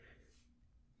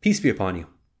Peace be upon you.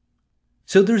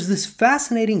 So there's this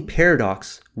fascinating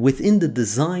paradox within the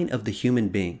design of the human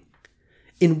being.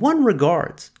 In one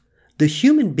regards, the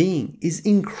human being is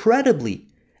incredibly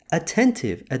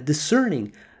attentive at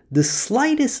discerning the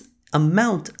slightest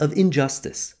amount of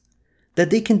injustice,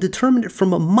 that they can determine it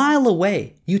from a mile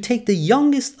away. You take the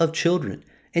youngest of children,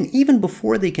 and even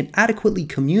before they can adequately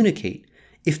communicate,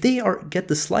 if they get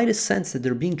the slightest sense that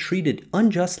they're being treated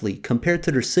unjustly compared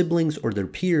to their siblings or their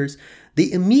peers,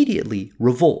 they immediately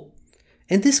revolt.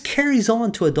 And this carries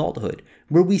on to adulthood,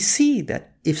 where we see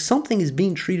that if something is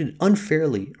being treated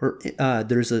unfairly or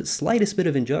there's a slightest bit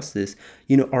of injustice,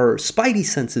 our spidey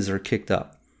senses are kicked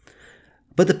up.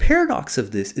 But the paradox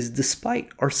of this is, despite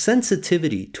our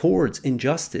sensitivity towards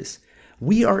injustice,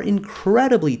 we are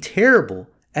incredibly terrible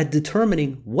at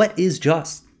determining what is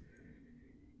just.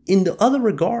 In the other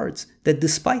regards, that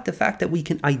despite the fact that we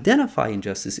can identify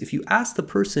injustice, if you ask the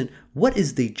person what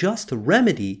is the just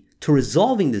remedy to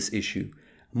resolving this issue,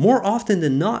 more often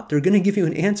than not, they're going to give you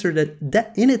an answer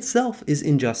that in itself is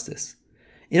injustice.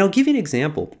 And I'll give you an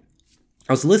example.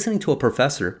 I was listening to a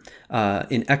professor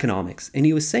in economics, and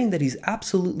he was saying that he's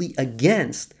absolutely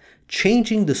against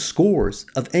changing the scores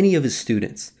of any of his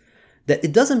students. That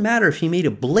it doesn't matter if he made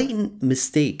a blatant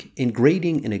mistake in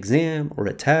grading an exam or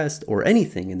a test or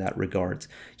anything in that regards.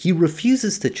 He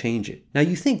refuses to change it. Now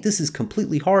you think this is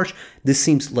completely harsh. This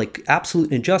seems like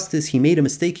absolute injustice. He made a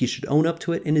mistake. He should own up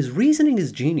to it. And his reasoning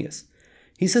is genius.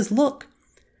 He says, look,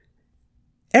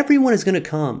 everyone is going to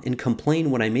come and complain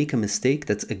when I make a mistake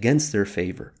that's against their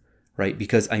favor, right?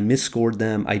 Because I misscored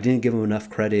them. I didn't give them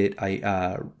enough credit.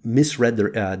 I misread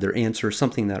their answer,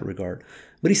 something in that regard.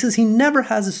 But he says he never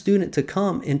has a student to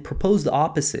come and propose the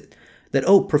opposite. That,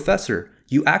 oh, professor,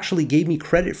 you actually gave me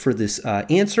credit for this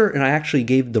answer, and I actually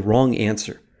gave the wrong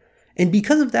answer. And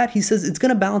because of that, he says it's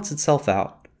going to balance itself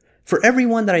out. For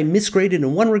everyone that I misgraded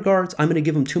in one regards, I'm going to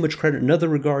give them too much credit in other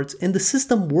regards, and the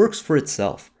system works for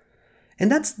itself.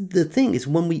 And that's the thing, is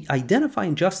when we identify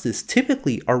injustice,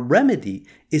 typically our remedy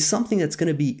is something that's going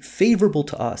to be favorable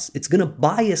to us. It's going to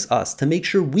bias us to make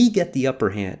sure we get the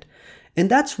upper hand. And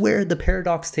that's where the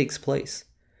paradox takes place.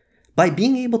 By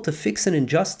being able to fix an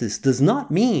injustice does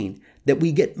not mean that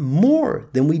we get more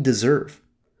than we deserve.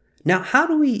 Now, how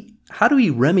do we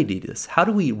remedy this? How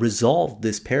do we resolve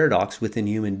this paradox within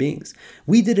human beings?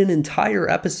 We did an entire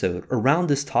episode around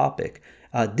this topic,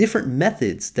 different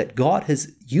methods that God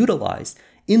has utilized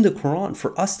in the Quran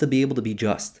for us to be able to be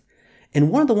just.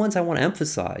 And one of the ones I want to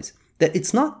emphasize, that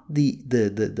it's not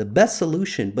the best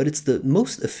solution, but it's the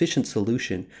most efficient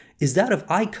solution, is that of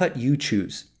I cut, you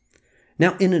choose.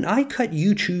 Now, in an I cut,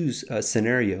 you choose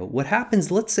scenario, what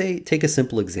happens, let's say, take a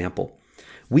simple example.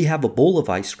 We have a bowl of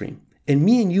ice cream, and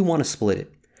me and you want to split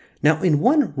it. Now, in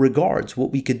one regards,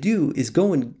 what we could do is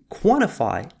go and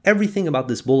quantify everything about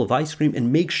this bowl of ice cream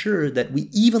and make sure that we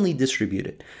evenly distribute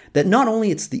it. That not only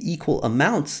it's the equal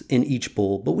amounts in each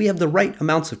bowl, but we have the right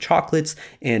amounts of chocolates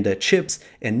and chips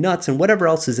and nuts and whatever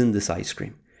else is in this ice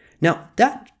cream. Now,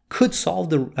 that could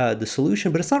solve the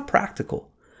solution, but it's not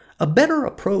practical. A better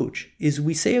approach is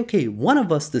we say, okay, one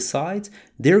of us decides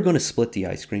they're going to split the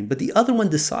ice cream, but the other one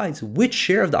decides which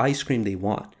share of the ice cream they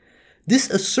want.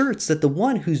 This asserts that the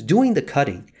one who's doing the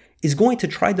cutting is going to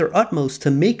try their utmost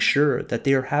to make sure that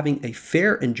they are having a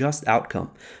fair and just outcome,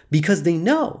 because they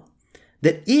know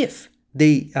that if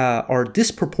they are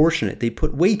disproportionate, they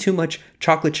put way too much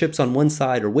chocolate chips on one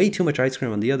side or way too much ice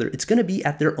cream on the other, it's going to be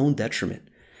at their own detriment.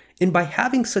 And by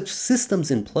having such systems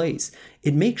in place,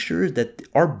 it makes sure that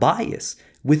our bias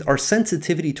with our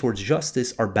sensitivity towards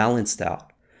justice are balanced out.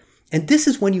 And this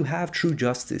is when you have true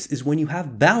justice, is when you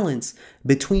have balance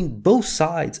between both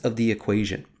sides of the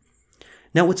equation.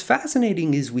 Now, what's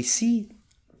fascinating is we see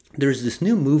there's this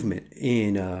new movement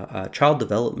in child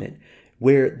development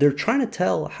where they're trying to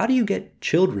tell, how do you get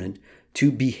children to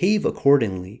behave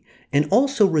accordingly and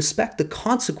also respect the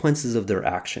consequences of their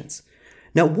actions?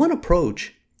 Now, one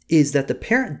approach is that the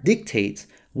parent dictates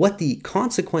what the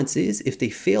consequence is if they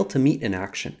fail to meet an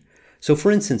action. So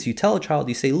for instance, you tell a child,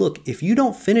 you say, look, if you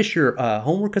don't finish your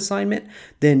homework assignment,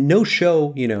 then no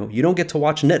show, you don't get to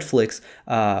watch Netflix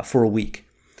for a week.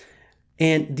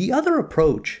 And the other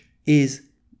approach is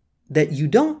that you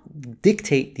don't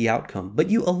dictate the outcome,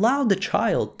 but you allow the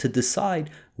child to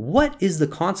decide what is the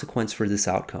consequence for this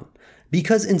outcome.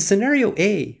 Because in scenario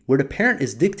A, where the parent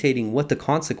is dictating what the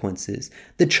consequence is,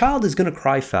 the child is going to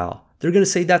cry foul. They're going to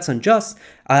say, that's unjust.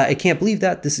 I can't believe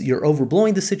that. You're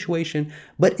overblowing the situation.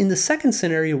 But in the second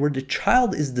scenario, where the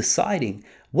child is deciding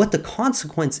what the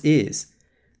consequence is,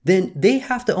 then they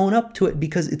have to own up to it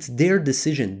because it's their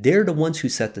decision. They're the ones who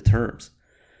set the terms.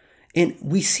 And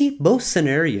we see both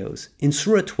scenarios in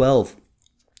Surah 12,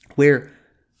 where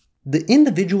the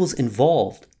individuals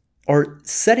involved are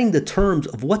setting the terms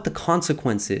of what the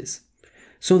consequence is.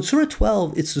 So in Surah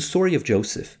 12, it's the story of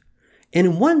Joseph. And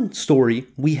in one story,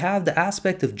 we have the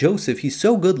aspect of Joseph. He's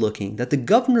so good looking that the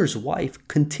governor's wife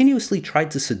continuously tried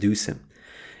to seduce him.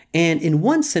 And in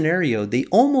one scenario,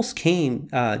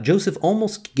 Joseph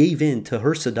almost gave in to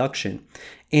her seduction.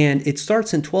 And it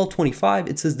starts in 12:25.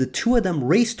 It says, the two of them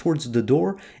raced towards the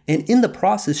door, and in the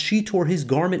process, she tore his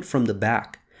garment from the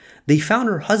back. They found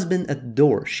her husband at the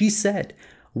door. She said,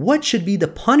 what should be the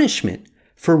punishment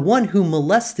for one who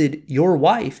molested your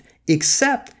wife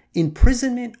except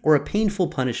imprisonment or a painful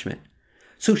punishment?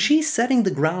 So she's setting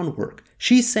the groundwork.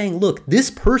 She's saying, look, this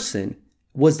person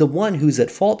was the one who's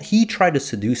at fault. He tried to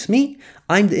seduce me.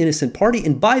 I'm the innocent party.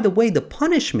 And by the way, the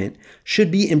punishment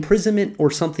should be imprisonment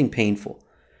or something painful.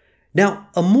 Now,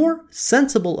 a more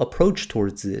sensible approach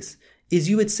towards this is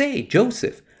you would say,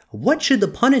 Joseph, what should the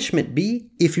punishment be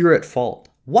if you're at fault?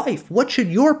 Wife, what should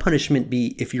your punishment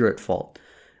be if you're at fault?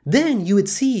 Then you would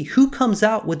see who comes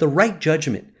out with the right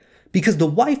judgment. Because the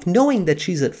wife, knowing that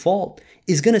she's at fault,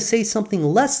 is going to say something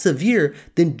less severe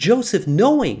than Joseph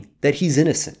knowing that he's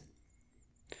innocent.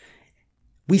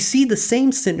 We see the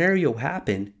same scenario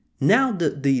happen. Now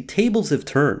the tables have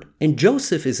turned and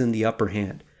Joseph is in the upper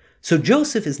hand. So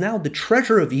Joseph is now the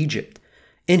treasurer of Egypt,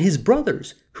 and his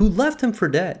brothers who left him for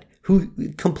dead, who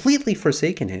completely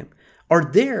forsaken him, are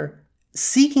there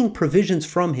seeking provisions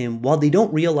from him while they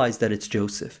don't realize that it's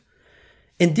Joseph.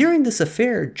 And during this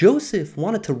affair, Joseph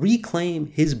wanted to reclaim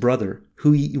his brother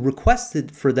who he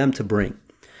requested for them to bring.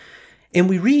 And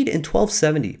we read in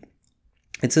 1270,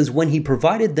 it says, when he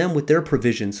provided them with their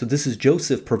provisions, so this is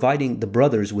Joseph providing the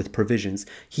brothers with provisions,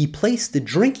 he placed the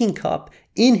drinking cup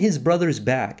in his brother's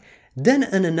bag. Then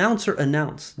an announcer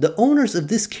announced, the owners of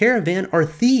this caravan are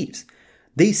thieves.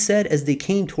 They said as they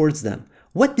came towards them,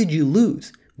 what did you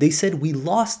lose? They said, we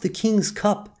lost the king's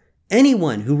cup.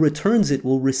 Anyone who returns it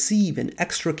will receive an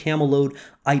extra camel load.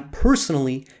 I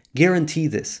personally guarantee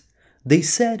this. They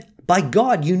said, by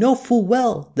God, you know full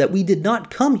well that we did not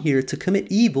come here to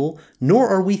commit evil, nor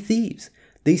are we thieves.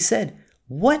 They said,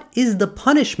 what is the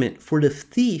punishment for the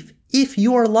thief if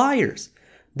you are liars?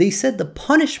 They said, the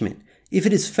punishment, if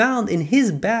it is found in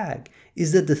his bag,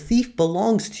 is that the thief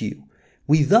belongs to you.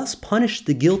 We thus punish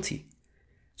the guilty.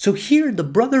 So here the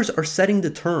brothers are setting the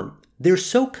term. They're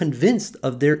so convinced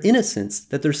of their innocence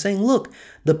that they're saying, look,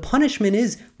 the punishment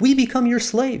is we become your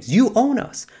slaves. You own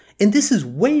us. And this is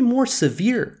way more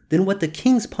severe than what the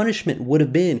king's punishment would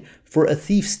have been for a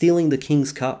thief stealing the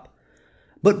king's cup.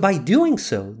 But by doing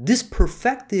so, this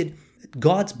perfected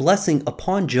God's blessing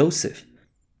upon Joseph,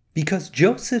 because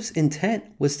Joseph's intent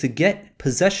was to get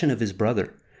possession of his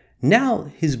brother. Now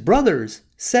his brothers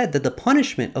said that the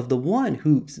punishment of the one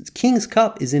whose king's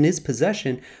cup is in his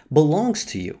possession belongs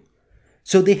to you.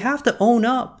 So they have to own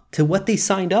up to what they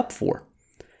signed up for.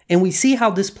 And we see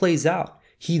how this plays out.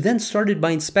 He then started by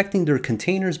inspecting their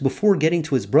containers before getting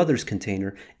to his brother's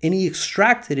container, and he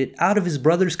extracted it out of his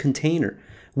brother's container.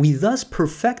 We thus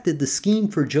perfected the scheme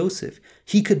for Joseph.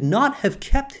 He could not have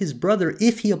kept his brother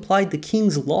if he applied the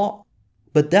king's law.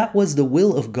 But that was the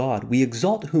will of God. We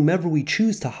exalt whomever we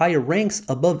choose to higher ranks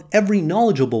above every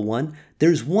knowledgeable one.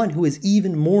 There's one who is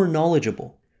even more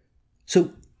knowledgeable.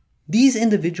 So these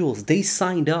individuals, they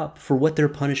signed up for what their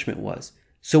punishment was.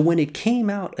 So when it came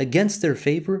out against their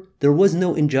favor, there was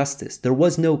no injustice. There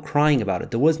was no crying about it.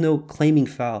 There was no claiming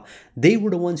foul. They were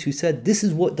the ones who said, this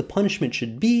is what the punishment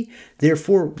should be.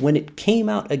 Therefore, when it came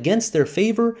out against their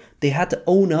favor, they had to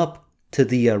own up to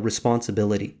the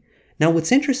responsibility. Now,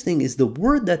 what's interesting is the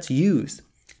word that's used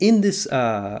in this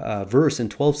verse in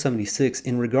 1276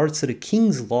 in regards to the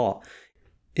king's law.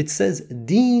 It says,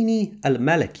 Dini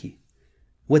al-Malaki.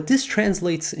 What this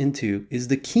translates into is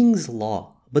the king's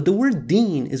law. But the word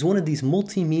deen is one of these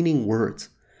multi-meaning words.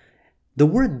 The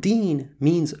word deen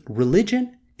means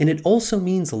religion, and it also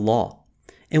means law.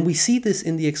 And we see this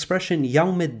in the expression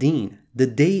Yawm ad-Din, the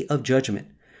day of judgment.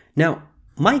 Now,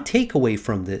 my takeaway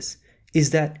from this is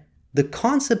that the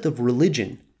concept of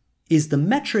religion is the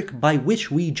metric by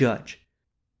which we judge.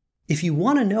 If you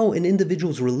want to know an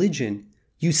individual's religion,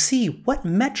 you see what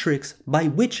metrics by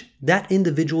which that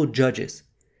individual judges.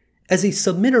 As a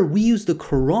submitter, we use the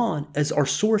Quran as our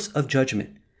source of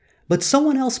judgment. But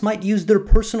someone else might use their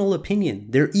personal opinion,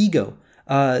 their ego,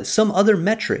 some other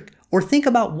metric, or think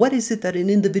about what is it that an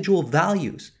individual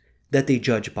values that they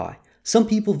judge by. Some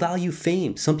people value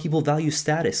fame. Some people value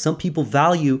status. Some people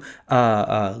value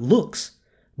looks.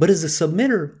 But as a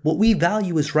submitter, what we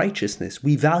value is righteousness.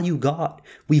 We value God.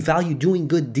 We value doing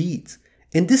good deeds.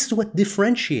 And this is what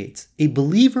differentiates a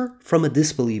believer from a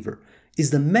disbeliever,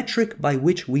 is the metric by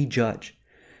which we judge.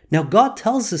 Now, God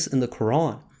tells us in the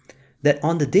Quran that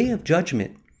on the day of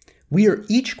judgment, we are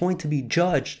each going to be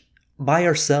judged by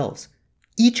ourselves.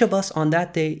 Each of us on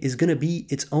that day is going to be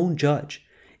its own judge.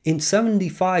 In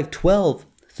 75:12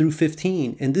 through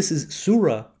 15, and this is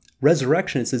Surah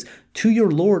Resurrection, it says, "To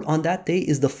your Lord on that day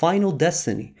is the final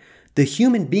destiny. The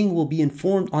human being will be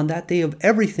informed on that day of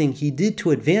everything he did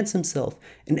to advance himself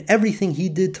and everything he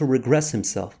did to regress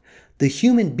himself. The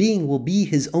human being will be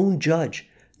his own judge.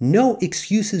 No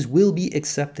excuses will be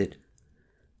accepted."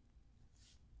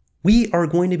 We are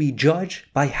going to be judged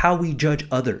by how we judge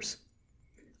others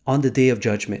on the day of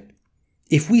judgment.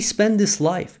 If we spend this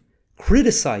life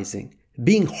criticizing,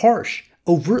 being harsh,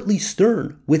 overtly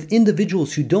stern with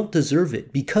individuals who don't deserve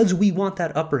it because we want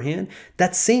that upper hand,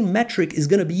 that same metric is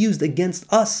going to be used against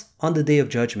us on the day of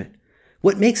judgment.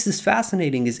 What makes this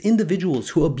fascinating is individuals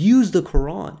who abuse the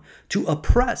Quran to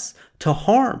oppress, to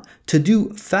harm, to do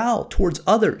foul towards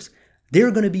others,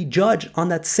 they're going to be judged on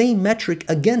that same metric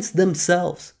against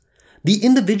themselves. The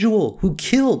individual who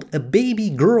killed a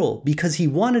baby girl because he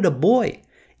wanted a boy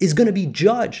is going to be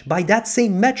judged by that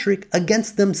same metric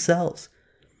against themselves.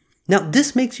 Now,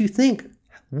 this makes you think,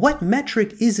 what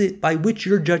metric is it by which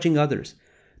you're judging others?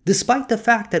 Despite the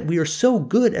fact that we are so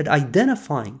good at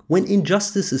identifying when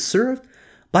injustice is served,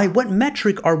 by what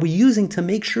metric are we using to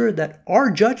make sure that our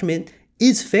judgment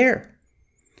is fair?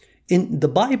 In the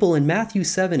Bible, in Matthew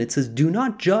 7, it says, "Do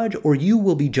not judge or you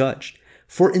will be judged.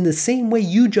 For in the same way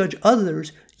you judge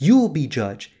others, you will be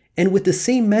judged. And with the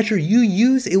same measure you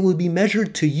use, it will be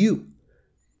measured to you."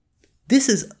 This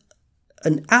is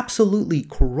an absolutely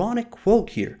Quranic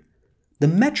quote here. The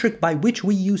metric by which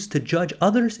we use to judge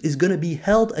others is going to be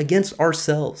held against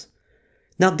ourselves.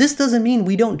 Now, this doesn't mean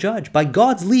we don't judge. By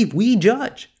God's leave, we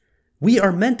judge. We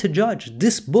are meant to judge.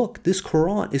 This book, this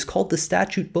Quran, is called the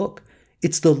statute book.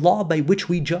 It's the law by which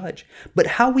we judge. But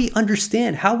how we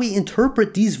understand, how we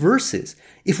interpret these verses,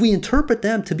 if we interpret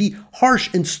them to be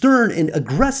harsh and stern and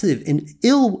aggressive and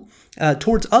ill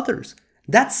towards others,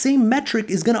 that same metric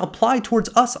is going to apply towards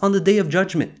us on the day of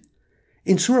judgment.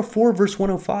 In Surah 4, verse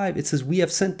 105, it says, "We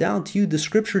have sent down to you the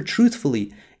scripture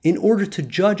truthfully in order to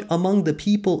judge among the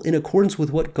people in accordance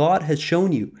with what God has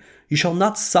shown you. You shall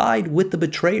not side with the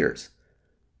betrayers."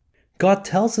 God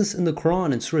tells us in the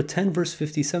Quran, in Surah 10, verse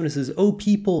 57, it says, "O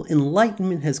people,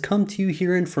 enlightenment has come to you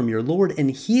herein from your Lord,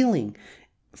 and healing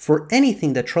for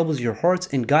anything that troubles your hearts,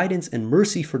 and guidance and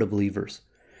mercy for the believers."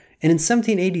 And in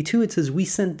 1782, it says, "We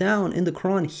sent down in the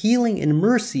Quran healing and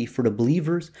mercy for the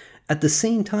believers. At the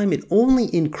same time, it only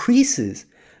increases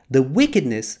the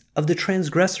wickedness of the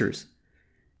transgressors."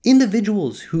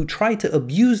 Individuals who try to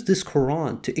abuse this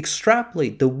Quran to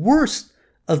extrapolate the worst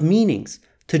of meanings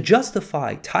to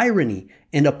justify tyranny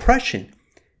and oppression,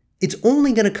 it's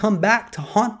only going to come back to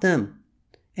haunt them.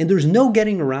 And there's no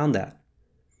getting around that.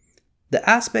 The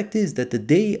aspect is that the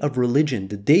day of religion,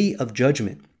 the day of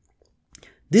judgment,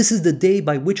 this is the day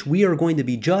by which we are going to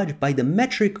be judged by the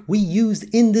metric we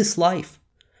used in this life.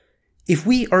 If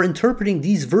we are interpreting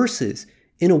these verses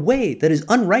in a way that is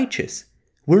unrighteous,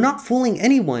 we're not fooling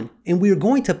anyone, and we are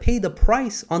going to pay the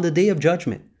price on the day of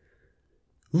judgment.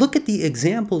 Look at the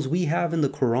examples we have in the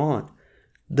Quran.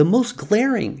 The most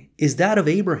glaring is that of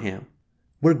Abraham,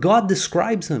 where God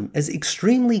describes him as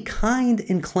extremely kind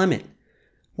and clement.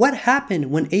 What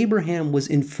happened when Abraham was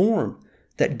informed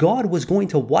that God was going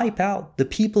to wipe out the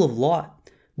people of Lot?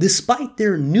 Despite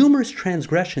their numerous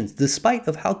transgressions, despite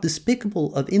of how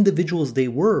despicable of individuals they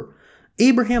were,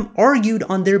 Abraham argued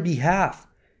on their behalf.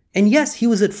 And yes, he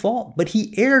was at fault, but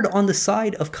he erred on the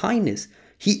side of kindness.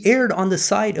 He erred on the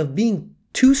side of being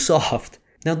too soft.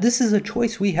 Now, this is a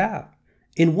choice we have.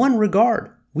 In one regard,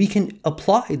 we can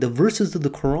apply the verses of the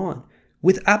Quran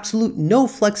with absolute no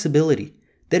flexibility.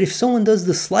 That if someone does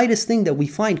the slightest thing that we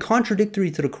find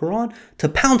contradictory to the Quran, to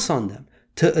pounce on them,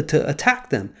 to attack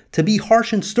them, to be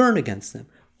harsh and stern against them.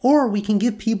 Or we can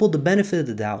give people the benefit of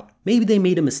the doubt. Maybe they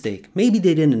made a mistake. Maybe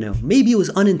they didn't know. Maybe it was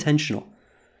unintentional.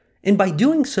 And by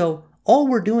doing so, all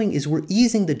we're doing is we're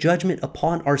easing the judgment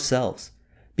upon ourselves.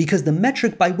 Because the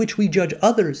metric by which we judge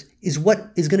others is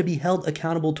what is going to be held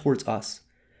accountable towards us.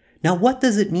 Now, what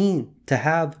does it mean to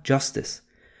have justice?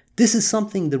 This is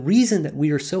something, the reason that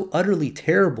we are so utterly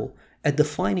terrible at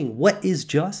defining what is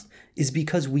just is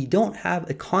because we don't have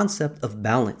a concept of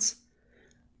balance.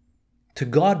 To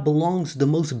God belongs the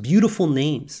most beautiful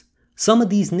names. Some of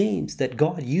these names that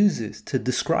God uses to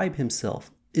describe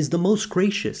himself is the most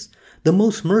gracious, the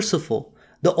most merciful,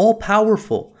 the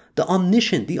all-powerful, the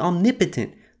omniscient, the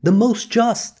omnipotent, the most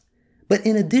just. But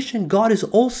in addition, God is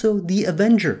also the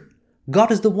avenger.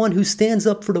 God is the one who stands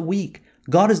up for the weak.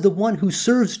 God is the one who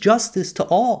serves justice to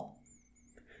all.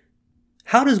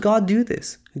 How does God do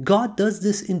this? God does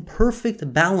this in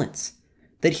perfect balance,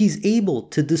 that he's able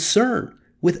to discern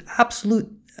with absolute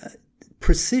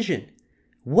precision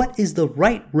what is the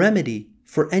right remedy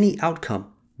for any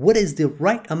outcome, what is the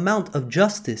right amount of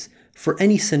justice for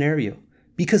any scenario.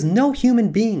 Because no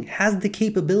human being has the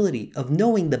capability of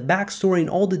knowing the backstory and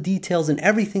all the details and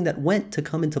everything that went to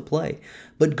come into play,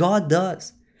 but God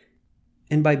does.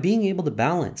 And by being able to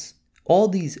balance all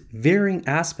these varying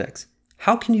aspects,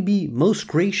 how can you be most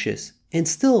gracious and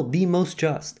still be most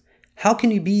just? How can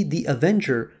you be the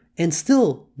avenger and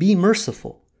still be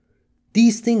merciful?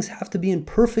 These things have to be in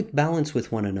perfect balance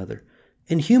with one another.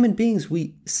 And human beings,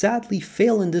 we sadly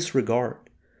fail in this regard.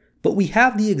 But we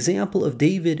have the example of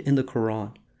David in the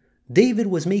Quran. David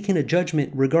was making a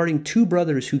judgment regarding two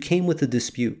brothers who came with a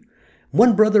dispute.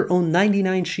 One brother owned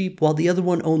 99 sheep while the other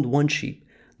one owned 1 sheep.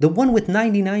 The one with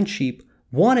 99 sheep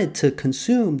wanted to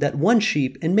consume that 1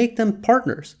 sheep and make them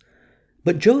partners.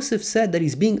 But Joseph said that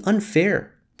he's being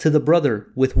unfair to the brother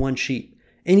with 1 sheep,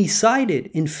 and he sided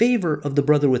in favor of the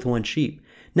brother with 1 sheep.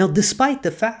 Now, despite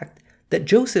the fact that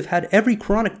Joseph had every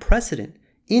Quranic precedent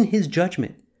in his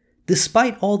judgment,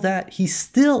 despite all that, he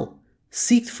still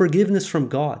sought forgiveness from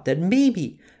God, that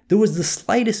maybe there was the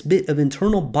slightest bit of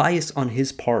internal bias on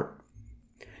his part.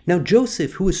 Now,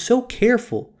 Joseph, who was so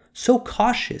careful, so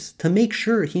cautious to make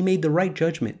sure he made the right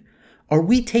judgment, are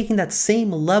we taking that same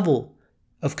level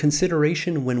of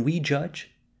consideration when we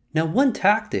judge? Now, one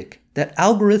tactic that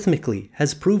algorithmically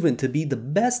has proven to be the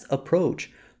best approach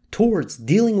towards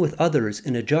dealing with others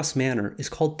in a just manner is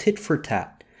called tit for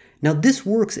tat. Now, this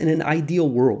works in an ideal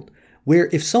world where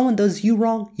if someone does you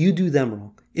wrong, you do them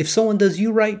wrong. If someone does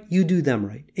you right, you do them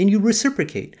right, and you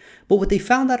reciprocate. But what they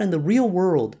found out in the real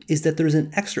world is that there's an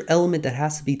extra element that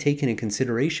has to be taken in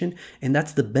consideration, and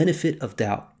that's the benefit of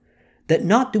doubt. That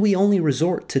not do we only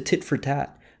resort to tit for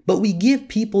tat, but we give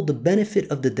people the benefit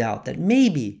of the doubt that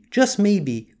maybe, just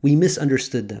maybe, we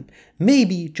misunderstood them.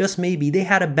 Maybe, just maybe, they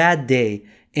had a bad day,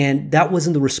 and that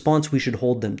wasn't the response we should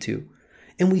hold them to.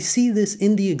 And we see this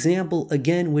in the example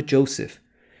again with Joseph.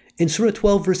 In Surah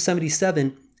 12, verse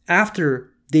 77, after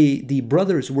the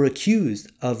brothers were accused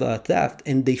of theft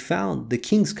and they found the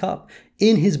king's cup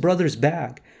in his brother's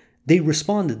bag, the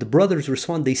brothers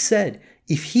responded, they said,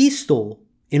 if he stole,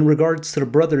 in regards to the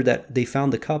brother that they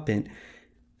found the cup in,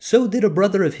 so did a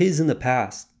brother of his in the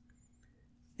past.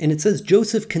 And it says,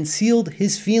 Joseph concealed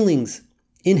his feelings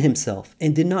in himself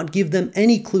and did not give them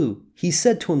any clue. He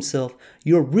said to himself,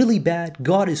 you're really bad.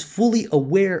 God is fully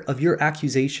aware of your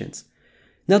accusations.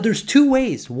 Now, there's 2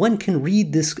 ways one can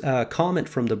read this comment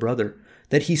from the brother,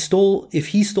 that if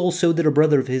he stole, so did a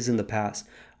brother of his in the past.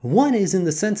 One is in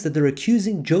the sense that they're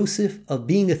accusing Joseph of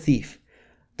being a thief.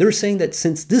 They're saying that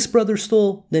since this brother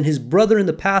stole, then his brother in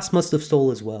the past must have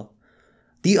stole as well.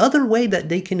 The other way that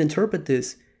they can interpret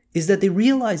this is that they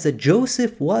realize that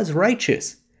Joseph was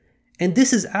righteous. And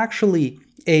this is actually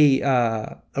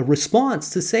a response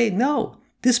to say, no,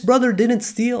 this brother didn't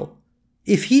steal.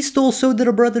 If he stole, so did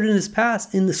a brother in his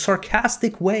past, in the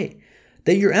sarcastic way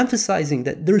that you're emphasizing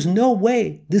that there's no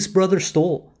way this brother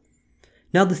stole.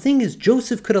 Now, the thing is,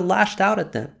 Joseph could have lashed out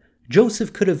at them.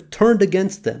 Joseph could have turned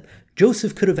against them.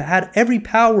 Joseph could have had every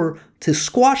power to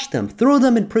squash them, throw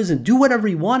them in prison, do whatever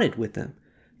he wanted with them.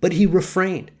 But he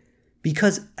refrained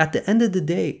because at the end of the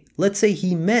day, let's say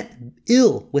he meant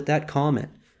ill with that comment.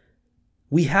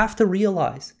 We have to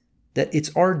realize that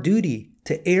it's our duty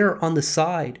to err on the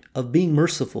side of being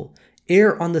merciful,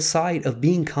 err on the side of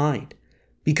being kind,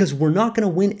 because we're not going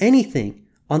to win anything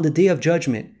on the day of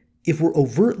judgment if we're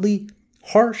overtly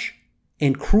harsh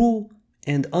and cruel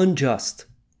and unjust.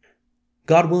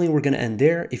 God willing, we're going to end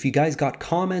there. If you guys got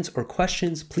comments or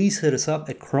questions, please hit us up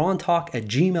at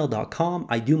qurantalk@gmail.com.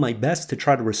 I do my best to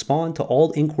try to respond to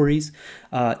all inquiries.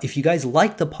 If you guys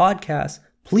like the podcast,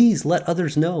 please let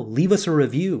others know. Leave us a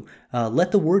review.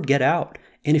 Let the word get out.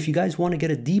 And if you guys want to get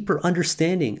a deeper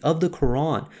understanding of the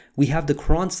Quran, we have the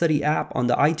Quran Study app on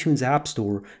the iTunes App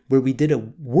Store where we did a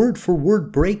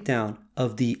word-for-word breakdown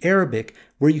of the Arabic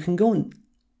where you can go and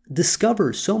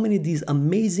discover so many of these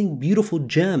amazing, beautiful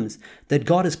gems that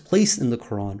God has placed in the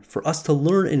Quran for us to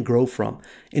learn and grow from.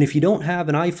 And if you don't have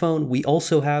an iPhone, we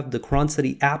also have the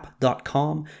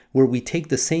QuranStudyApp.com where we take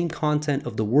the same content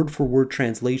of the word-for-word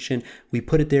translation. We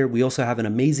put it there. We also have an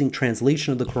amazing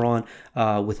translation of the Quran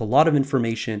with a lot of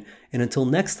information. And until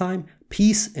next time,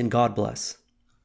 peace and God bless.